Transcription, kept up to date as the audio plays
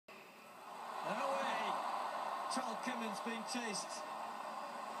Charles Kimmon's being chased.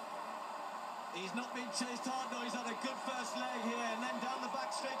 He's not been chased hard though, he's had a good first leg here, and then down the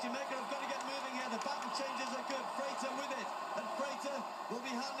back straight. Jamaica have got to get moving here, the pattern changes are good. Frater with it, and Frater will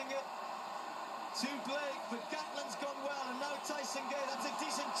be handing it to Blake, but Gatland's gone well, and now Tyson Gay. That's a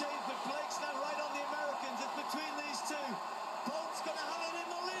decent change, but Blake's now right on the Americans. It's between these two. Bolt's going to have it in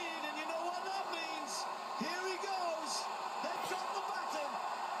the lead, and you know what that means. Here he goes. They've got the baton.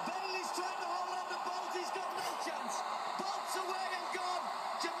 Bailey's trying to hold on to Bolt. He's got no chance. Bolt's away and gone.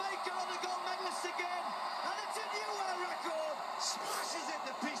 Jamaica are the gold medalists again, and it's a new world record. Smashes it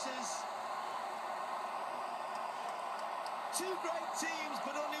to pieces. Two great teams,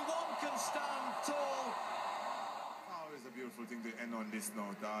 but only one can stand tall. Always a beautiful thing to end on this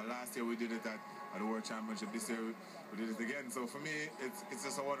note. Last year we did it at the World Championship. This year we did it again. So for me, it's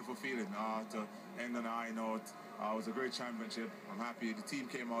just a wonderful feeling to end on a high note. It was a great championship. I'm happy the team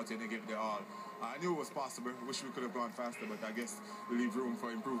came out and they gave it their all. I knew it was possible. Wish we could have gone faster, but I guess we leave room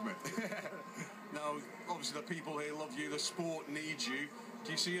for improvement. Now, obviously the people here love you. The sport needs you.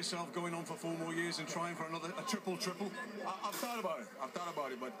 Do you see yourself going on for 4 more years and trying for a triple? I've thought about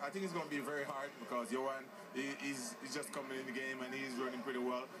it, but I think it's going to be very hard because Johan, he's just coming in the game and he's running pretty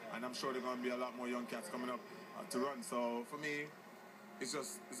well, and I'm sure there are going to be a lot more young cats coming up to run. So for me, it's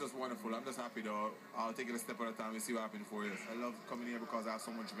just wonderful. I'm just happy though. I'll take it a step at a time and see what happens in 4 years. I love coming here because I have so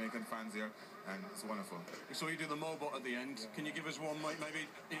much Jamaican fans here, and it's wonderful. So you do the Mobot at the end. Can you give us one, mate, maybe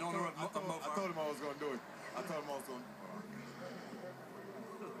in honour of Mobot? I told him I was going to do it. I told him I was going to.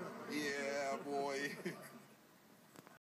 Yeah, boy.